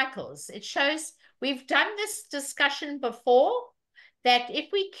play Michaels? It shows, we've done this discussion before, that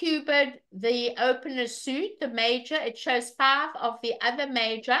if we cubed the opener suit, the major, it shows 5 of the other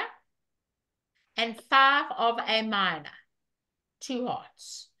major and 5 of a minor. 2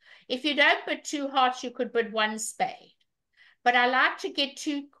 hearts. If you don't bid 2 hearts, you could bid 1 spade. But I like to get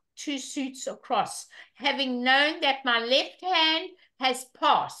two suits across, having known that my left hand has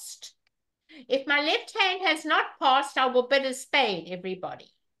passed. If my left hand has not passed, I will bid a spade,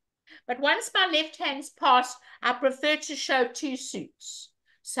 everybody. But once my left hand's passed, I prefer to show 2 suits.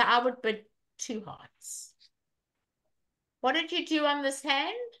 So I would bid 2 hearts. What did you do on this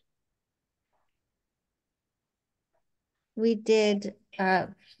hand? We did,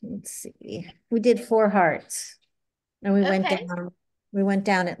 let's see, we did 4 hearts. And we went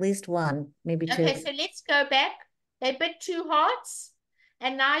down at least 1, maybe 2. Okay, so let's go back. They bid 2 hearts,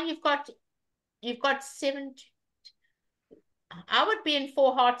 and now you've got 7. I would be in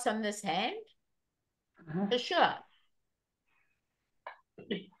 4 hearts on this hand, for sure.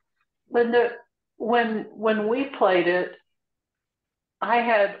 Linda, when we played it, I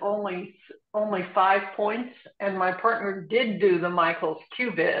had only 5 points, and my partner did do the Michaels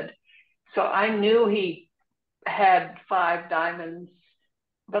Q bid, so I knew he had 5 diamonds,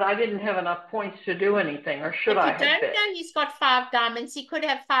 but I didn't have enough points to do anything, or should I have bid? If you don't know he's got 5 diamonds, he could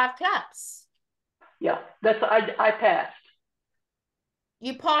have 5 clubs. Yeah, I passed.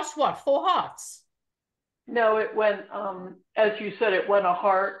 You passed what, 4 hearts? No, it went, as you said, it went a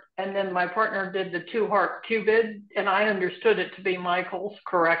heart, and then my partner did the 2 heart Q bid, and I understood it to be Michaels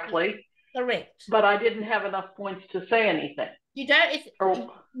correctly. Correct. but I didn't have enough points to say anything. You don't,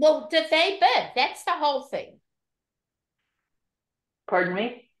 well, did they bid? That's the whole thing. Pardon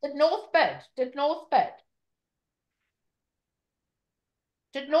me? Did North bid? Did North bid?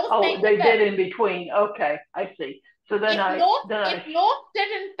 Did North make a they bid? did in between. Okay, I see. So then if North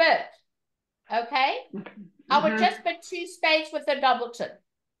didn't bid, okay, I would just bid 2 spades with a doubleton.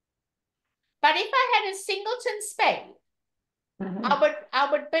 But if I had a singleton spade, I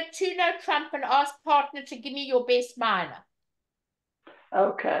would bid 2 no trump and ask partner to give me your best minor.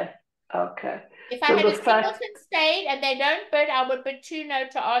 Okay. Okay. If I had a singleton spade and they don't bid, I would bid 2 no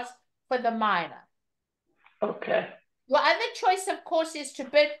to ask for the minor. Okay. Your other choice, of course, is to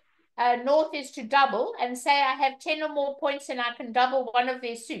bid North is to double and say I have 10 or more points and I can double one of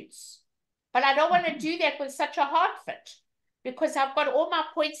their suits. But I don't want to do that with such a hard fit because I've got all my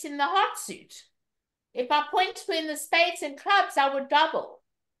points in the heart suit. If my points were in the spades and clubs, I would double.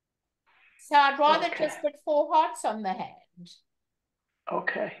 So I'd rather just put 4 hearts on the hand.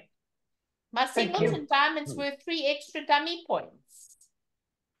 Okay. My singleton diamonds were 3 extra dummy points.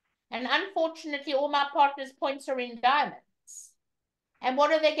 And unfortunately, all my partner's points are in diamonds. And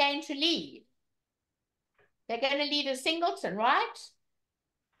what are they going to lead? They're going to lead a singleton, right?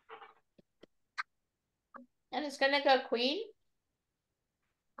 And it's going to go queen.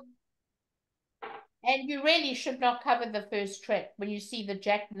 And you really should not cover the first trick when you see the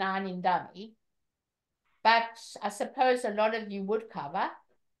jack 9 in dummy. But I suppose a lot of you would cover.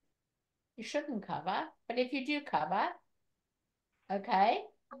 You shouldn't cover. But if you do cover, okay,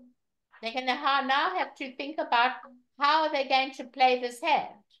 they're going to now have to think about how are they going to play this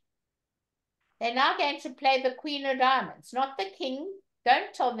hand. They're now going to play the queen of diamonds, not the king.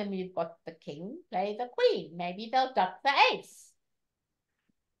 Don't tell them you've got the king. Play the queen. Maybe they'll duck the ace.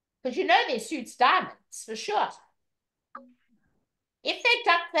 Because you know their suit's diamonds, for sure. If they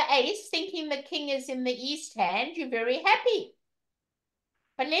duck the ace, thinking the king is in the east hand, you're very happy.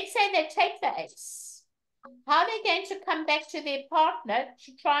 But let's say they take the ace. How are they going to come back to their partner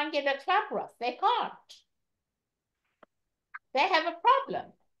to try and get a club ruff? They can't. They have a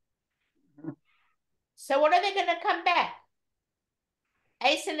problem. So what are they going to come back?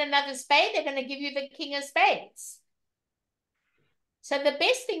 Ace and another spade, they're going to give you the king of spades. So the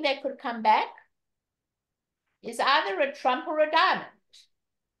best thing they could come back is either a trump or a diamond.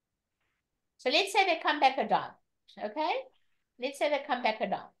 So let's say they come back a diamond, okay? Let's say they come back a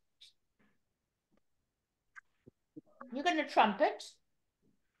diamond. You're going to trumpet.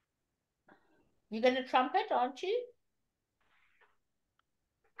 You're going to trumpet, aren't you?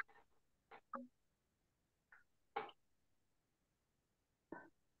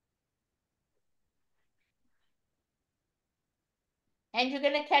 And you're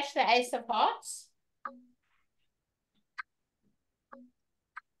going to catch the ace of hearts.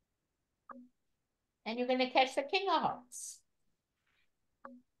 And you're going to catch the king of hearts.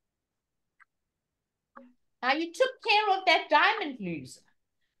 Now you took care of that diamond loser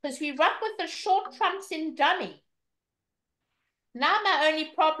because we rough with the short trumps in dummy. Now my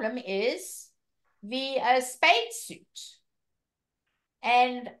only problem is the spade suit.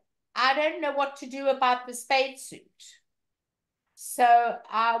 And I don't know what to do about the spade suit. So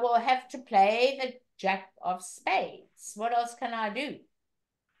I will have to play the jack of spades. What else can I do?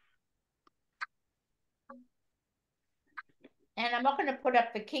 And I'm not going to put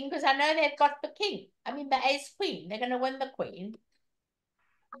up the king because I know they've got the king. I mean, the ace queen. They're going to win the queen.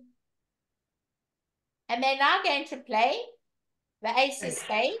 And they're now going to play the ace of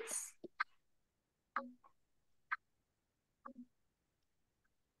spades.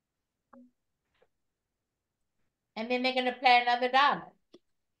 And then they're going to play another diamond.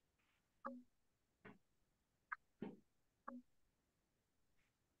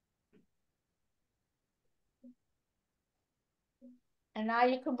 And now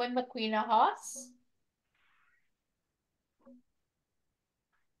you can win the queen of hearts.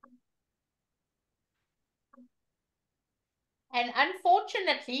 And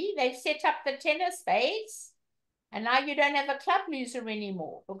unfortunately, they've set up the 10 of spades. And now you don't have a club loser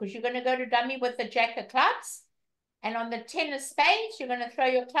anymore because you're going to go to dummy with the jack of clubs. And on the 10 of spades, you're going to throw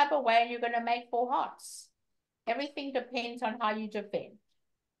your club away and you're going to make 4 hearts. Everything depends on how you defend.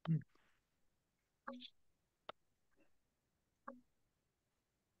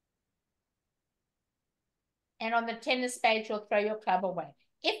 And on the 10 of spades, you'll throw your club away.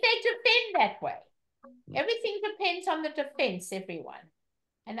 If they defend that way, everything depends on the defense, everyone.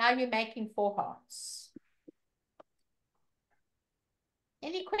 And now you're making 4 hearts.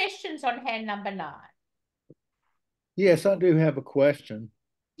 Any questions on hand number 9? Yes, I do have a question.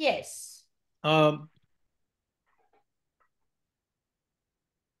 Yes.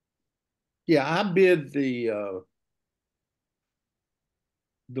 Yeah, I bid the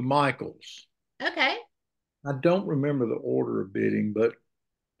Michaels. Okay. I don't remember the order of bidding, but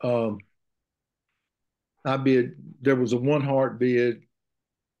um, I bid. There was a one heart bid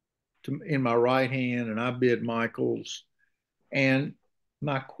in my right hand, and I bid Michaels. And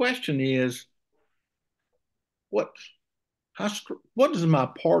my question is, what what does my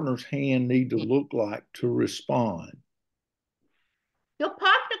partner's hand need to look like to respond? Your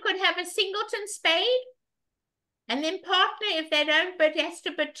partner could have a singleton spade, and then partner, if they don't bid, has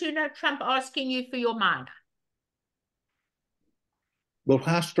to bid two, no trump, asking you for your minor. Well,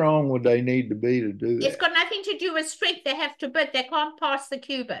 how strong would they need to be to do It's that? got nothing to do with strength. They have to bid. They can't pass the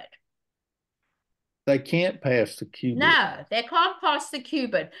Q bid. They can't pass the Q bid. No, they can't pass the Q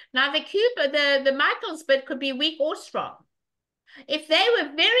bid. Now, the Q bid, the Michaels bid could be weak or strong. If they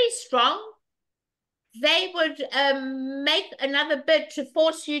were very strong, they would make another bid to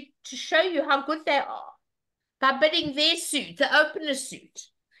force you, to show you how good they are by bidding their suit, the opener suit,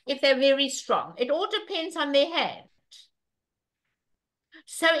 if they're very strong. It all depends on their hand.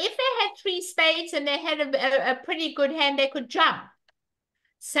 So if they had three spades and they had a pretty good hand, they could jump.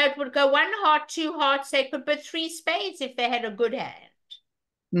 So it would go one heart, two hearts. They could bid three spades if they had a good hand.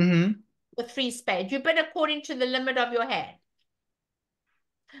 Mm-hmm. With three spades. You bid according to the limit of your hand.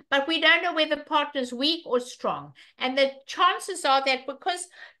 But we don't know whether partner's weak or strong. And the chances are that because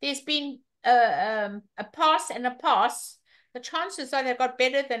there's been a pass and a pass, the chances are they've got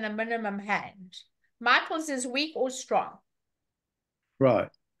better than a minimum hand. Michael's is weak or strong. Right.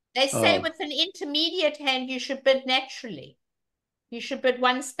 They say with an intermediate hand, you should bid naturally. You should bid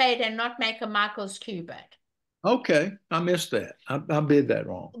one spade and not make a Michael's Q bid. Okay, I missed that. I bid that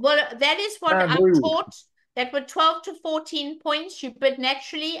wrong. Well, that is what I I'm agree with taught. That with 12 to 14 points, you bid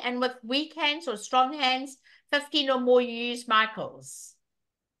naturally, and with weak hands or strong hands, 15 or more, you use Michael's.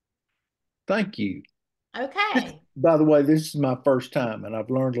 Thank you. Okay. By the way, this is my first time, and I've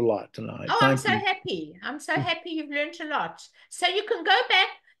learned a lot tonight. Oh, Thank I'm so you. happy. I'm so happy you've learned a lot. So you can go back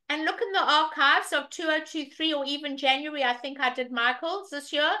and look in the archives of 2023 or even January. I think I did Michael's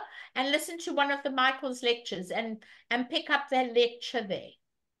this year, and listen to one of the Michael's lectures and pick up that lecture there.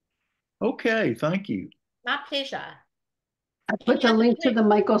 Okay, thank you. My pleasure. I put the link to the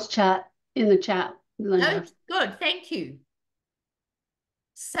Michael's chat in the chat, Linda. Oh, good. Thank you.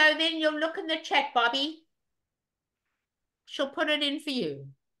 So then you'll look in the chat, Bobby. She'll put it in for you.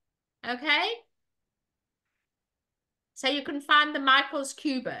 Okay? So you can find the Michael's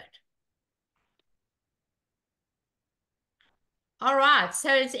Q bid. All right.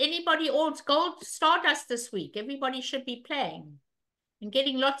 So is anybody all gold Stardust this week? Everybody should be playing and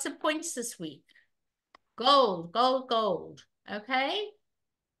getting lots of points this week. Gold, gold, gold. Okay?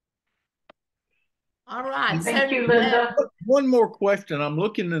 All right. Thank you, Linda. One more question. I'm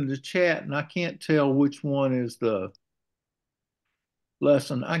looking in the chat and I can't tell which one is the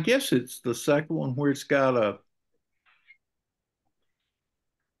lesson. I guess it's the second one where it's got a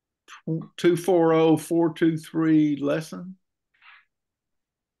 240423 lesson.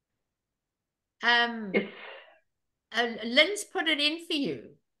 Lynn's put it in for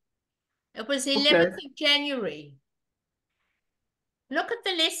you. It was 11th of January. Look at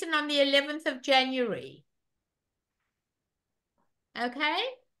the lesson on the 11th of January. Okay?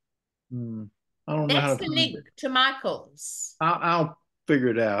 I don't know how to That's the link to Michael's. I'll figure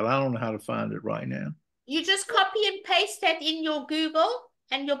it out. I don't know how to find it right now. You just copy and paste that in your Google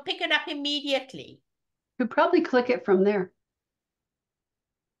and you'll pick it up immediately. You could probably click it from there.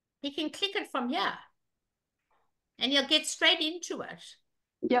 You can click it from here. And you'll get straight into it.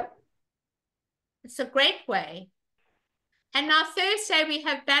 Yep. It's a great way. And now Thursday we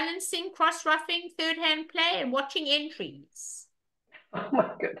have balancing, cross-ruffing, third hand play, and watching entries. Oh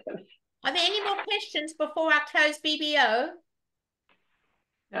my goodness. Are there any more questions before I close BBO?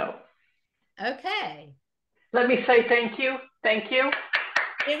 No. Okay. Let me say thank you. Thank you.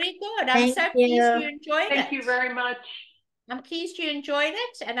 Very good. I'm so pleased you enjoyed it. Thank you very much. I'm pleased you enjoyed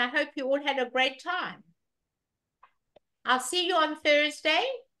it, and I hope you all had a great time. I'll see you on Thursday.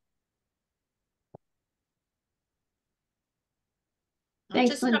 I'll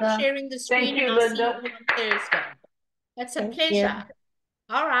just stop sharing the screen. Thank you, and I'll Linda. see you all on Thursday. That's a pleasure.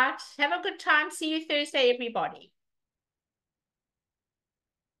 All right. Have a good time. See you Thursday, everybody.